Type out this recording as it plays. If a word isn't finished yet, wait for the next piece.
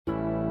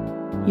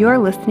You're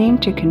listening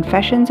to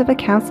Confessions of a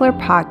Counselor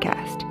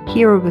podcast.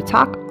 Here we will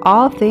talk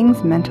all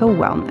things mental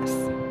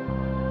wellness.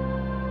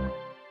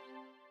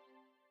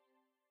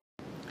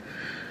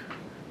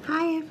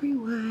 Hi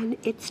everyone,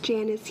 it's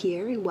Janice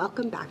here and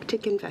welcome back to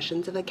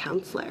Confessions of a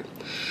Counselor.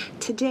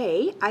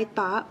 Today I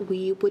thought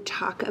we would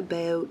talk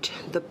about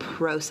the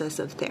process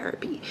of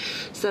therapy.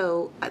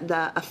 So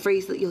a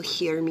phrase that you'll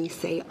hear me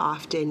say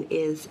often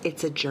is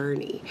it's a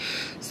journey.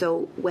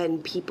 So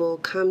when people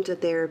come to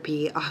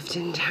therapy,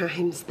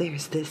 oftentimes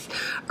there's this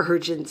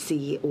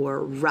urgency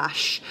or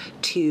rush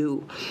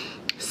to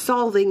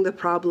solving the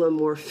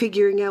problem or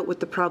figuring out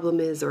what the problem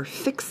is or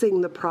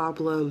fixing the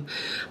problem,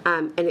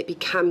 and it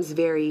becomes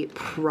very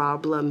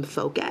problem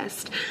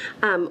focused,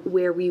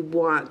 where we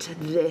want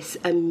this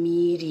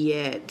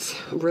immediate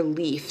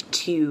relief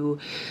to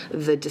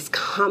the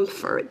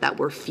discomfort that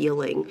we're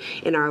feeling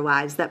in our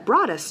lives that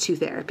brought us to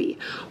therapy,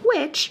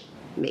 which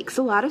makes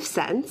a lot of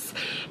sense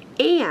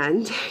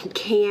and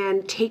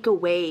can take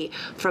away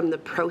from the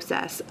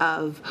process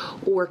of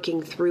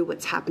working through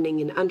what's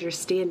happening and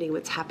understanding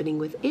what's happening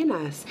within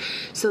us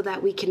so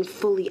that we can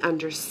fully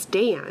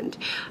understand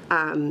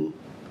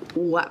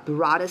what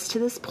brought us to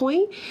this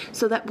point,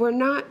 so that we're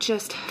not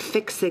just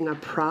fixing a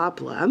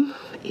problem,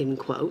 in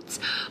quotes,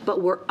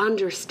 but we're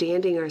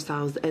understanding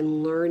ourselves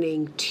and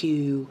learning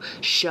to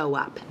show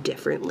up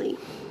differently.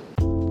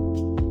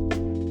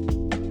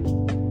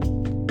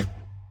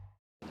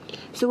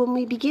 So when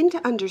we begin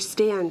to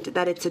understand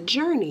that it's a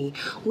journey,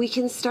 we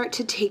can start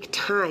to take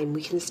time,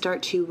 we can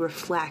start to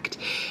reflect,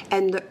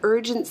 and the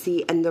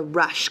urgency and the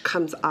rush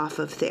comes off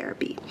of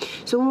therapy.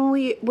 So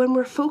when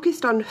we're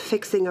focused on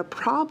fixing a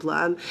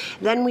problem,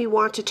 then we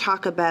want to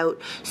talk about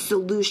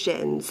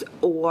solutions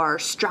or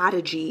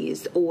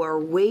strategies or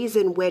ways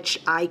in which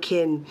I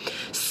can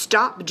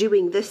stop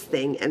doing this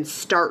thing and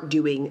start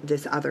doing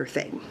this other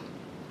thing,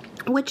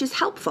 which is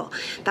helpful.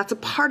 That's a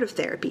part of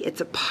therapy. It's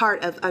a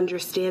part of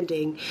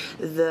understanding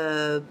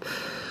the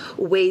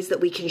ways that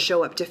we can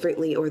show up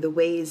differently or the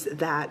ways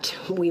that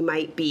we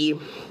might be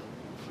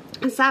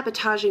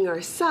sabotaging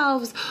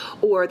ourselves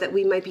or that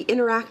we might be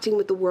interacting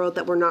with the world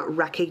that we're not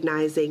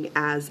recognizing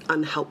as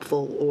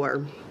unhelpful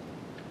or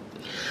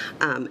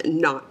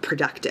not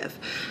productive.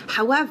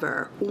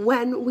 However,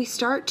 when we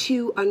start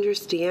to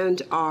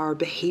understand our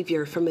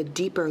behavior from a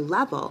deeper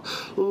level,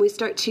 when we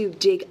start to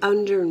dig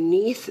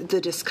underneath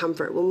the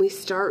discomfort, when we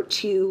start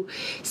to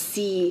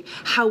see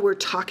how we're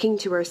talking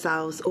to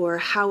ourselves or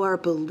how our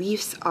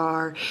beliefs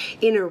are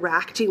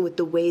interacting with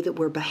the way that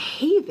we're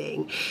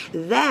behaving,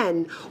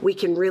 then we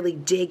can really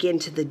dig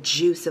into the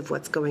juice of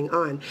what's going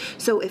on.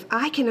 So if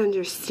I can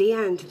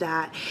understand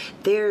that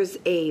there's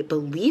a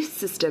belief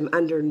system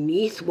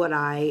underneath what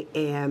I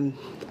am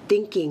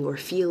thinking or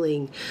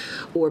feeling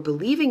or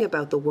believing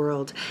about the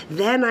world,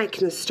 then I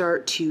can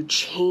start to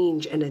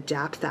change and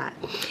adapt that.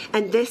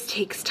 And this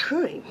takes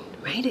time,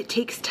 right? It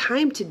takes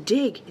time to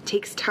dig. It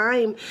takes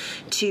time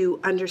to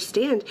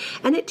understand.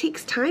 And it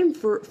takes time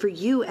for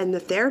you and the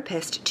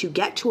therapist to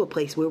get to a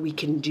place where we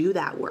can do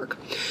that work.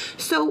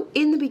 So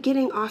in the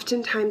beginning,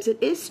 oftentimes it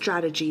is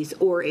strategies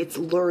or it's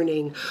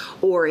learning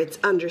or it's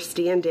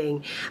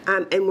understanding.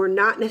 And we're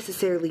not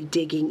necessarily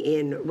digging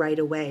in right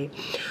away.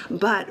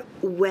 But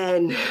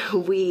when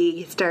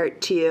we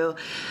start to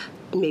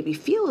maybe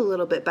feel a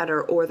little bit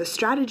better or the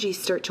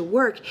strategies start to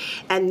work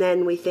and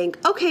then we think,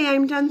 okay,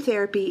 I'm done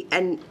therapy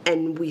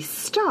and we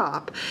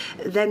stop,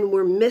 then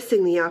we're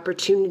missing the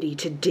opportunity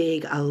to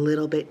dig a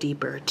little bit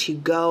deeper, to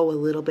go a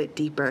little bit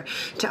deeper,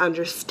 to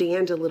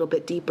understand a little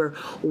bit deeper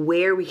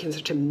where we can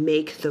start to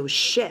make those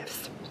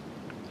shifts.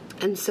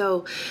 And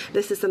so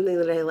this is something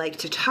that I like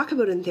to talk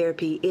about in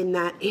therapy in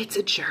that it's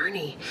a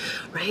journey,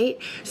 right?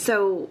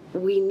 So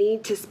we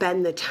need to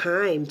spend the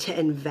time to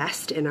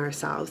invest in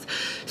ourselves.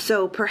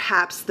 So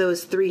perhaps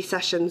those 3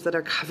 sessions that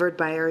are covered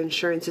by our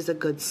insurance is a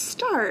good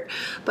start,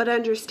 but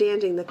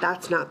understanding that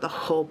that's not the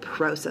whole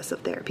process of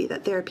therapy,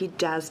 that therapy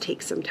does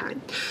take some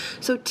time.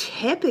 So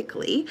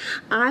typically,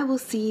 I will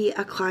see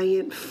a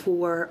client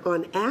for,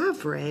 on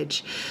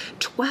average,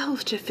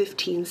 12 to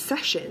 15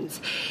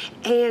 sessions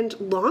and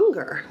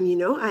longer. You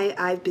know,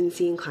 I've been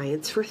seeing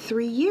clients for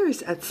 3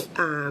 years,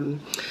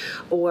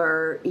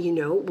 or, you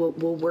know,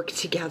 we'll work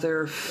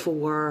together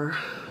for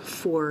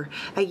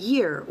a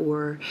year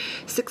or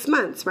 6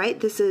 months, right?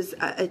 This is,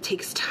 it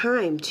takes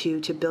time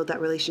to build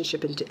that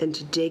relationship and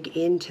to dig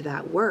into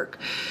that work.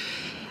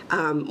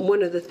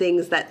 One of the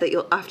things that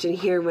you'll often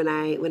hear when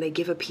I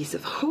give a piece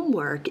of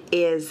homework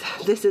is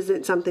this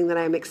isn't something that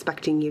I'm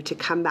expecting you to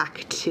come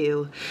back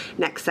to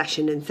next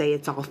session and say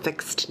it's all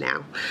fixed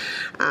now.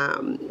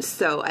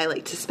 So I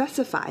like to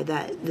specify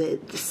that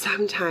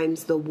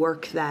sometimes the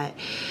work that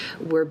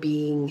we're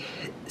being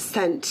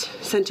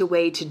sent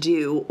away to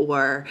do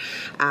or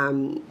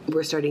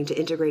we're starting to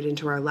integrate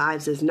into our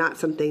lives is not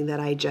something that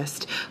I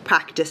just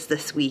practice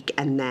this week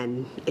and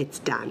then it's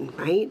done,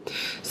 right?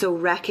 So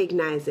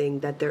recognizing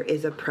that there there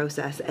is a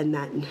process and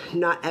that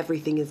not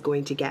everything is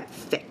going to get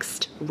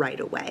fixed right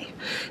away,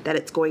 that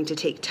it's going to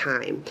take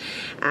time,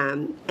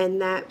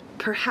 and that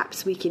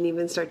perhaps we can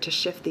even start to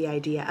shift the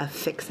idea of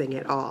fixing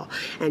it all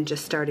and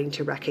just starting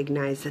to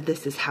recognize that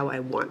this is how I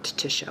want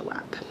to show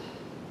up.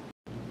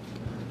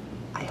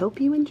 I hope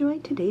you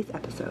enjoyed today's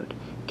episode.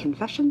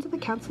 Confessions of a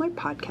Counselor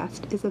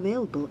podcast is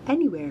available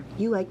anywhere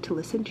you like to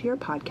listen to your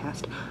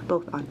podcast,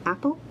 both on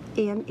Apple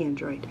and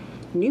Android.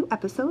 New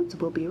episodes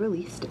will be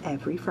released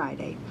every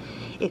Friday.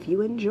 If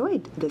you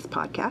enjoyed this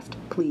podcast,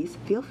 please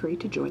feel free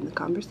to join the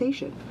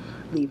conversation.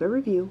 Leave a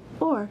review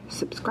or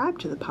subscribe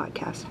to the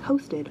podcast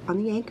hosted on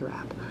the Anchor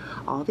app.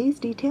 All these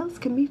details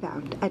can be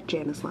found at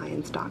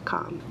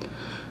JaniceLyons.com.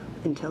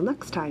 Until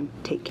next time,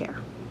 take care.